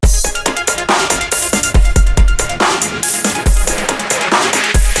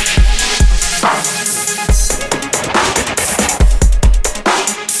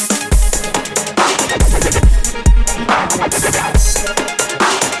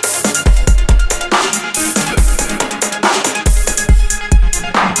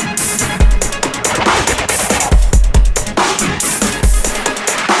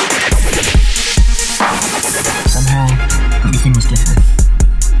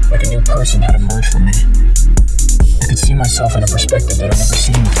person had emerged from me. I could see myself in a perspective that I've never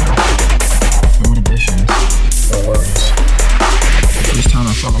seen before. No inhibitions, no worries. The first time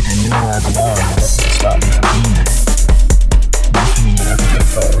I felt like I knew where I belonged and nothing could stop me from being there. Nothing and everything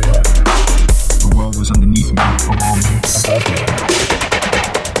felt real. The world was underneath me, around me, above me.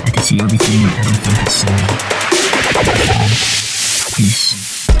 I could see everything and everything could see me. I found peace.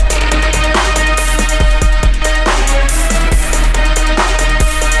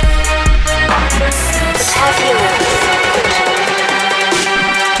 This is all just a dream. But have you ever wondered,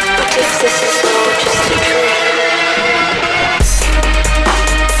 what if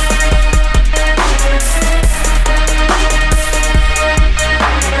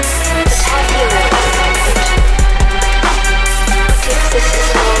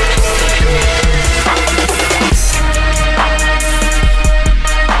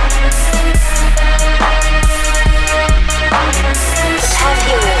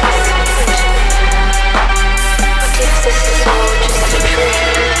this is all just a dream?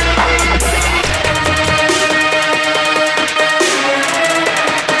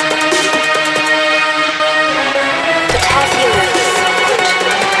 But have you ever wondered,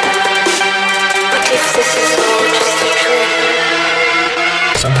 what if this is all just a dream? This is all just a dream.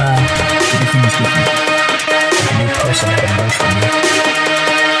 Somehow, everything was different. Like a new person had emerged from me.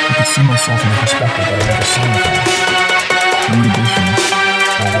 I could see myself in a perspective that I'd never seen before. No inhibitions,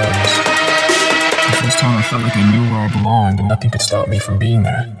 no worries. The first time I felt like I knew where I belonged and nothing could stop me from being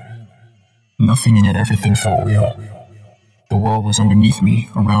there. Nothing and yet everything felt real. The world was underneath me,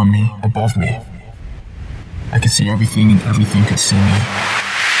 around me, above me. I could see everything and everything could see me.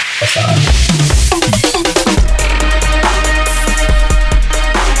 I found peace.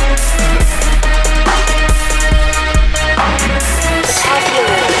 But have you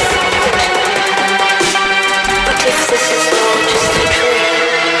ever wondered, what if this is all just a dream?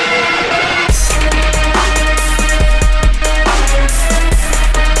 But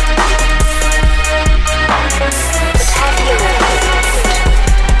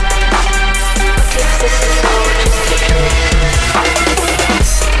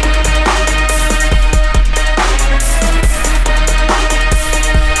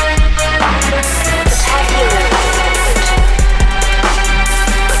have you ever wondered,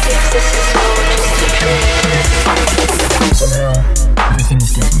 what if this is all just a dream? Somehow, everything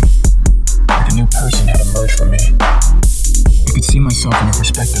was different. Like a new person had emerged from me. I could see myself in a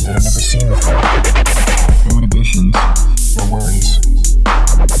perspective that I've never seen before. No inhibitions, no worries.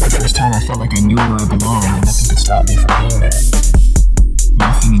 The first time I felt like I knew where I belonged and nothing could stop me from being there.